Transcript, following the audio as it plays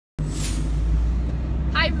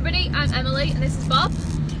everybody, I'm Emily and this is Bob.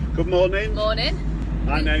 Good morning. Morning.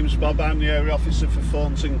 My name's Bob, I'm the Area Officer for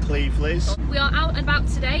Thornton Cleveland. We are out and about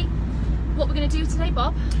today. What we're going to do today,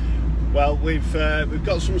 Bob? Well, we've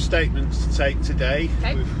got some statements to take today.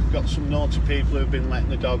 Okay. We've got some naughty people who've been letting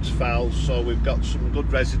the dogs foul, so we've got some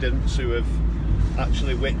good residents who have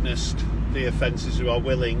actually witnessed the offences who are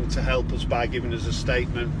willing to help us by giving us a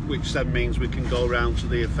statement, which then means we can go around to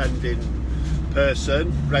the offending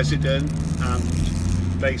person, resident,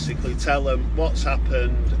 and basically tell them what's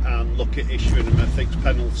happened and look at issuing them a fixed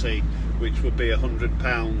penalty, which would be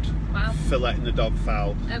 £100 Wow. for letting the dog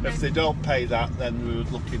foul. Okay. If they don't pay that, then we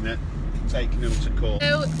would looking at taking them to court.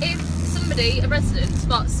 So if somebody, a resident,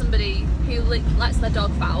 spots somebody who lets their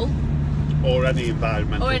dog foul, Or any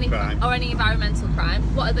environmental crime. or any environmental crime,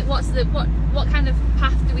 what kind of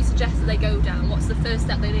path do we suggest that they go down? What's the first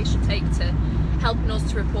step that they should take to helping us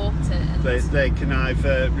to report it? They can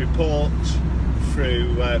either report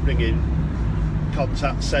through ringing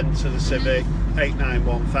contact centre, the Civic,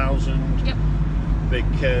 891,000. Yep. They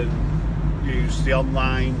can use the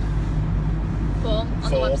online Form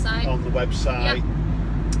on the website.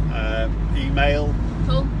 Yep. Email.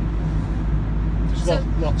 Cool. There's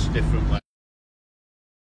lots of different ways.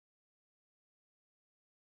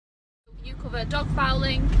 You cover dog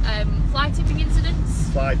fouling, fly tipping incidents.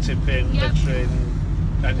 Fly tipping, Yep.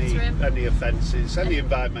 littering, any offences, any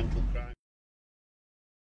environmental crime.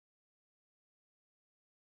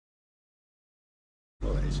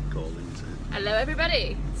 Well, it is a call, isn't it? Hello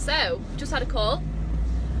everybody. So, just had a call.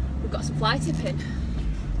 We've got some fly tipping.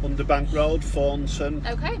 Underbank Road, Thornton.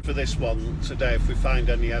 Okay. For this one today, if we find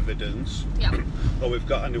any evidence, Yeah. or we've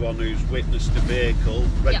got anyone who's witnessed the vehicle,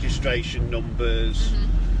 registration numbers,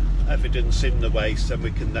 evidence in the waste, then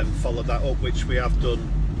we can then follow that up, which we have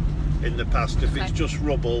done in the past. If it's just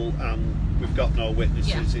rubble and we've got no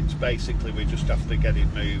witnesses, it's basically we just have to get it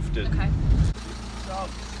moved. And Okay. so,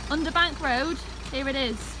 Underbank Road, here it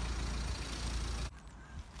is.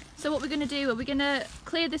 So what we're going to do, are we going to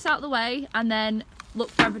clear this out of the way and then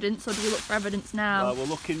look for evidence, or do we look for evidence now? well,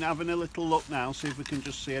 we're having a little look now, see if we can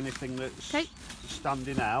just see anything that's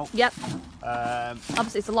standing out. Yep.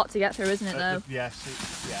 Obviously it's a lot to get through, isn't it though? Yes,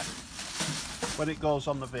 when it goes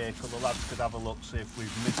on the vehicle, the lads could have a look, see if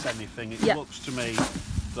we've missed anything. It looks to me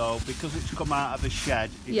though, because it's come out of a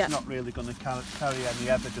shed, it's not really going to carry any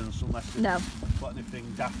evidence unless it's put anything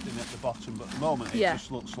daft in at the bottom, but at the moment it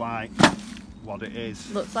just looks like what it is.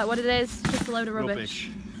 Looks like what it is, just a load of rubbish.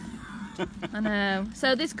 I know.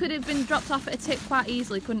 So this could have been dropped off at a tip quite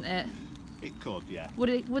easily, couldn't it? It could, yeah.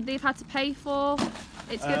 Would they have had to pay for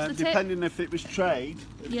it to go to the tip? Depending if it was trade.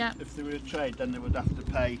 Yeah. If they were a trade, then they would have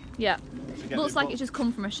to pay. Yeah. Looks like it's just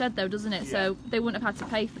come from a shed though, doesn't it? So they wouldn't have had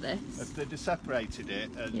to pay for this. If they'd have separated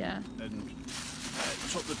it and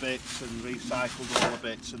took the bits and recycled all the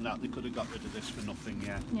bits and that, they could have got rid of this for nothing,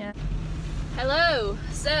 Yeah. Hello.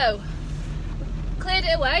 So, cleared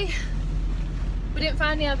it away. We didn't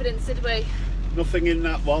find any evidence, did we? Nothing in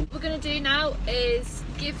that one. What we're going to do now is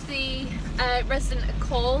give the resident a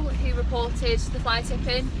call who reported the fly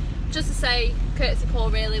tipping, just to say, courtesy call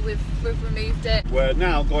really, we've removed it. We're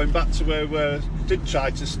now going back to where we did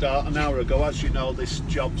try to start an hour ago. As you know, this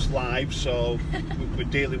job's live, so we're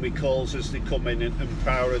dealing with calls as they come in and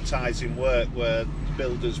prioritising work where the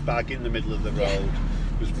builder's bag in the middle of the road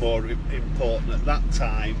was more important at that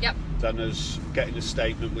time than us getting a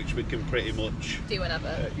statement, which we can pretty much do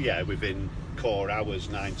whenever. Within core hours,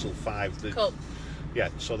 9 till 5. Cool. Yeah,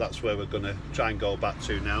 so that's where we're going to try and go back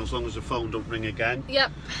to now. As long as the phone don't ring again,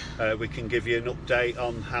 we can give you an update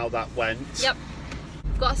on how that went. Yep.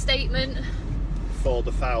 We've got a statement for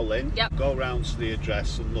the fouling. Yep. Go round to the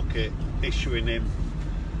address and look at issuing him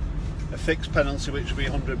a fixed penalty, which would be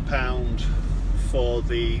 £100 for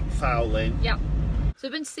the fouling. Yep. So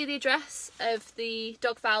we've been to see the address of the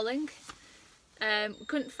dog fouling. We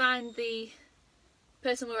couldn't find the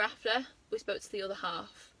person we were after. We spoke to the other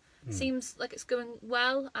half. Seems like it's going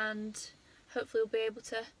well, and hopefully we'll be able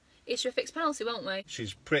to issue a fixed penalty, won't we?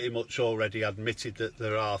 She's pretty much already admitted that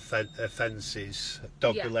there are offences,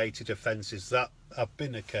 dog-related offences that have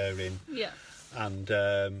been occurring. Yeah. And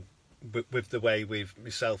with the way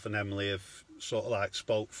myself and Emily have sort of like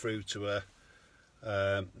spoke through to her,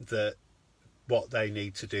 that what they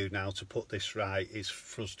need to do now to put this right is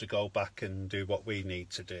for us to go back and do what we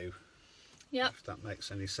need to do. Yeah. If that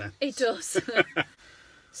makes any sense. It does.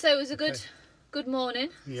 So it was a good morning,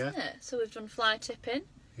 isn't it? So we've done fly tipping,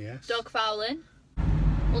 dog fouling.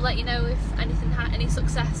 We'll let you know if any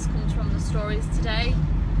success comes from the stories today.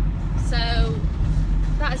 So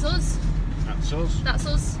that is us. That's us. That's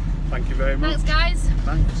us. Thank you very much. Thanks guys.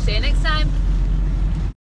 Thanks. See you next time.